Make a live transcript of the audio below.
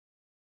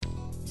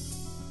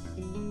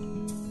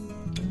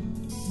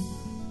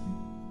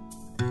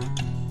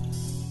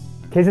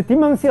其實點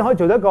樣先可以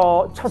做到一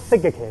個出色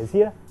嘅騎師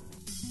咧？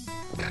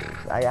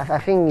 I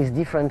think it's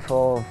different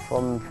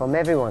from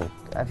everyone.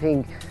 I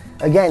think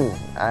again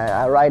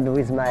I ride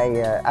with my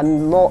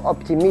I'm more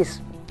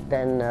optimist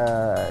than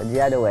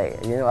the other way.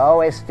 You know, I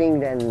always think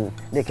then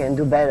they can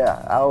do better.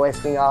 I always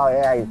think, oh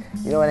yeah,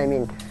 you know what I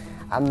mean.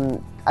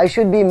 I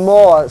should be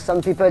more.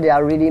 Some people they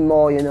are really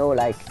more, you know,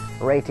 like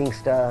rating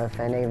stuff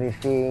and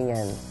everything,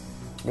 and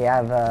they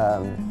have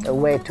a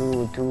way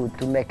to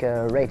make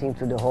a rating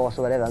to the horse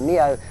or whatever. Me,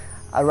 I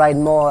ride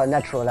more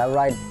natural.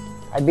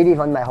 I believe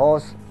on my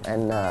horse,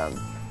 and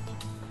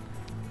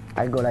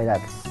I go like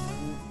that.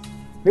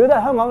 你覺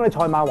得香港嘅賽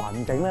馬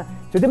環境咧，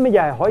做啲乜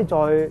嘢係可以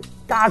再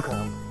加強，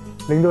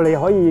令到你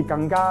可以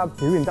更加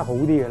表現得好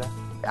啲嘅咧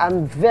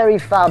 ？I'm very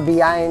far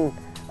behind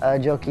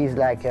jockeys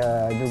like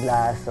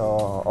Douglas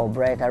or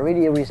Brett. I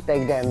really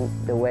respect them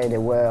the way they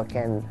work,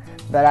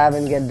 but I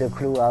haven't get the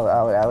clue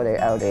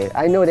how they.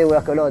 I know they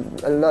work a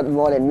lot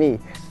more than me.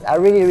 I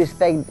really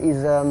respect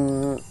is.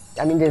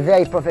 I mean, they're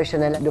very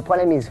professional. The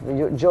problem is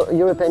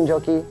European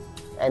jockey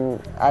and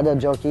other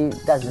jockey.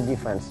 That's the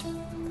difference.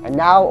 And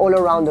now all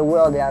around the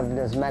world they have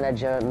this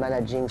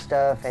managing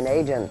stuff and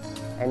agent,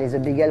 and it's a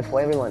big help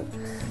for everyone.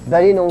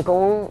 But in Hong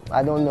Kong,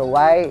 I don't know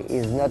why,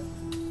 it's not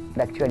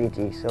the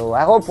actuality. So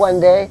I hope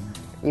one day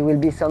it will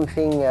be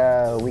something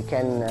we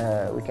can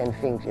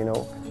think, you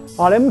know.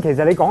 你咁其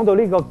實你講到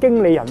呢個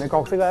經理人嘅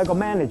角色啦，一個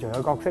manager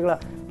嘅角色啦，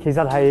其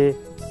實係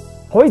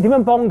可以點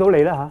樣幫到你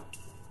咧嚇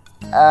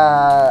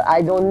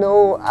？I don't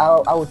know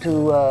how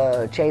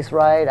to chase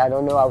ride. I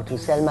don't know how to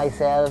sell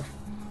myself.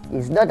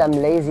 It's not I'm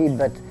lazy,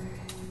 but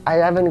I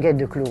haven't get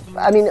the clue.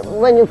 I mean,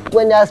 when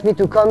they asked me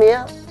to come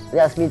here, they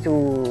asked me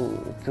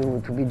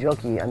to be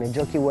jockey. I mean,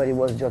 jockey, what it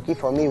was jockey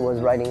for me was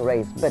riding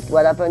race. But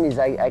what happened is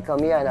I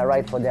come here and I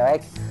ride for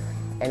Derek,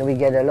 and we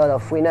get a lot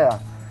of winner.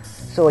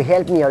 So it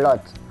helped me a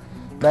lot.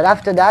 But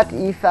after that,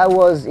 if I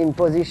was in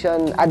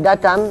position at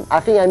that time, I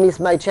think I missed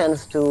my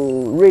chance to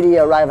really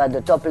arrive at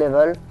the top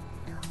level.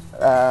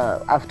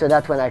 After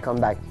that, when I come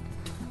back,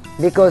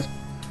 because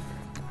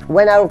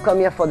when I come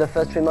here for the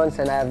first 3 months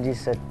and I have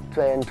this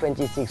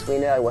 26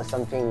 winner, it was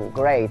something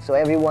great. So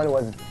everyone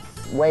was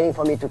waiting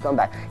for me to come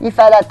back. If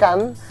at that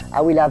time I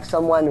will have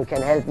someone who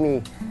can help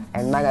me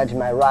and manage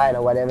my ride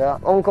or whatever,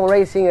 Hong Kong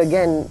racing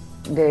again,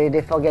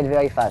 they forget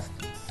very fast,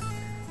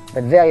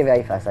 but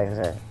very fast, I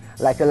say,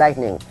 like a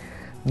lightning.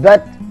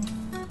 But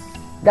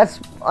that's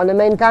on the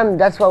main time.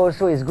 That's what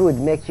also is good.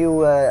 Make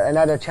you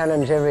another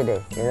challenge every day.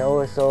 You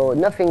know, so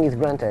nothing is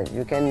granted.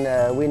 You can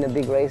win a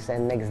big race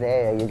and next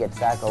day you get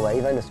sacked, or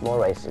even a small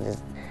race.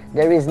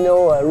 There is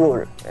no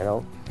rule, you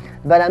know.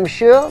 But I'm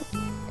sure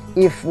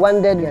if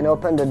one day we can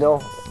open the door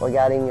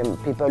regarding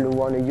people who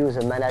want to use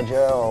a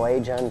manager or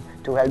agent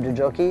to help the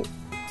jockey,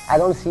 I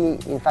don't see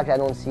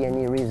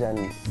any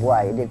reason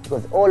why.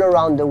 Because all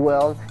around the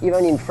world,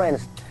 even in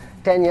France,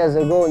 10 years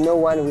ago, no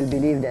one will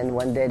believe that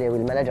one day they will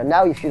manage.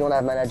 Now, if you don't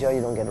have manager,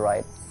 you don't get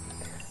right.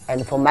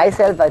 And for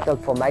myself, I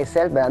talk for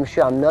myself, but I'm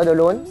sure I'm not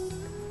alone.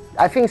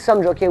 I think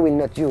some jockey will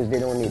not use, they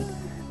don't need.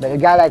 But a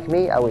guy like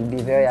me, I would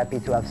be very happy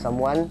to have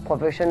someone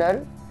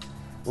professional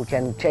who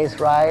can chase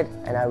ride,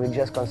 and I will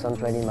just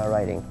concentrate in my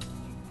riding.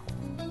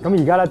 咁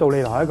而家咧，杜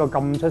利來係一個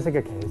咁出色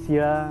嘅騎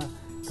師啦，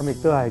咁亦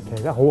都係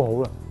騎得好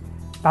好啦。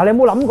但係你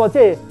有冇諗過，即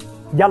係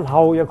日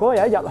後若果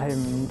有一日係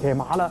唔騎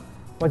馬啦，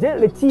或者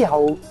你之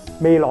後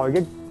未來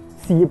嘅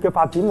事業嘅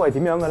發展會係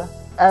點樣嘅咧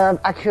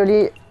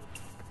？Actually,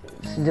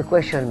 the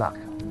question mark.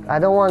 I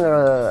don't want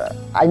to.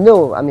 I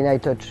know. I mean, I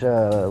touch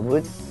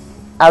wood.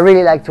 I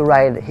really like to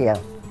ride here.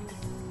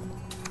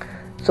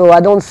 So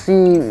I don't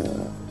see.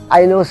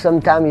 I know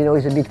sometimes, you know,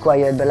 it's a bit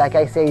quiet, but like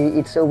I say,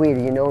 it's a wheel,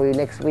 you know.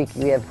 Next week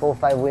we have 4 or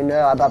 5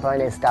 winners,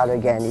 and they start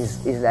again.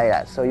 It's like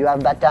that. So you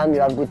have bad time, you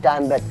have good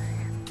time, but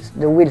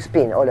the wheel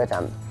spin all the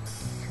time.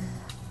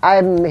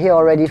 I'm here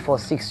already for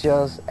 6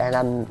 years,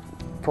 and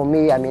for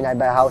me, I mean, I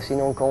buy a house in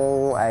Hong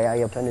Kong,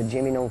 I open a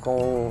gym in Hong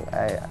Kong,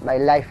 my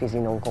life is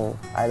in Hong Kong.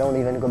 I don't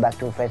even go back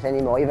to France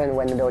anymore, even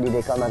when the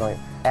holiday come, I don't.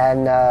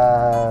 And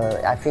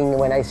I think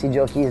when I see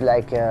jockeys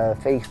like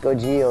Felix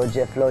Koji or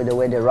Jeff Lloyd, the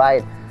way they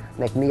ride,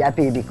 make me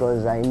happy,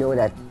 because I know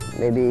that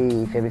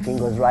maybe if everything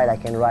goes right, I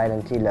can ride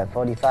until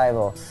 45,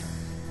 or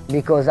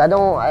because I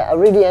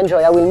really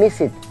enjoy. I will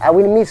miss it. I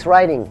will miss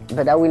riding,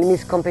 but I will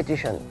miss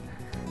competition.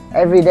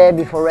 Every day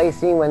before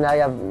racing, when I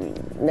have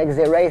next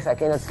day race, I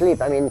cannot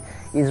sleep. I mean,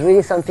 it's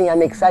really something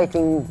I'm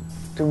exciting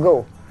to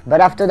go.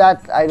 But after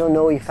that, I don't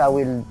know if I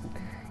will.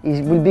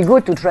 It will be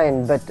good to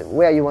train, but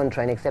where you want to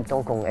train except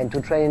Hong Kong? And to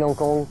train in Hong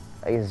Kong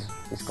is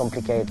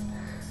complicated.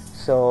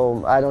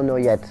 So I don't know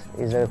yet.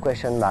 It's a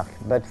question mark.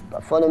 But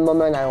for the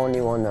moment, I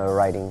only want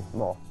riding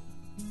more.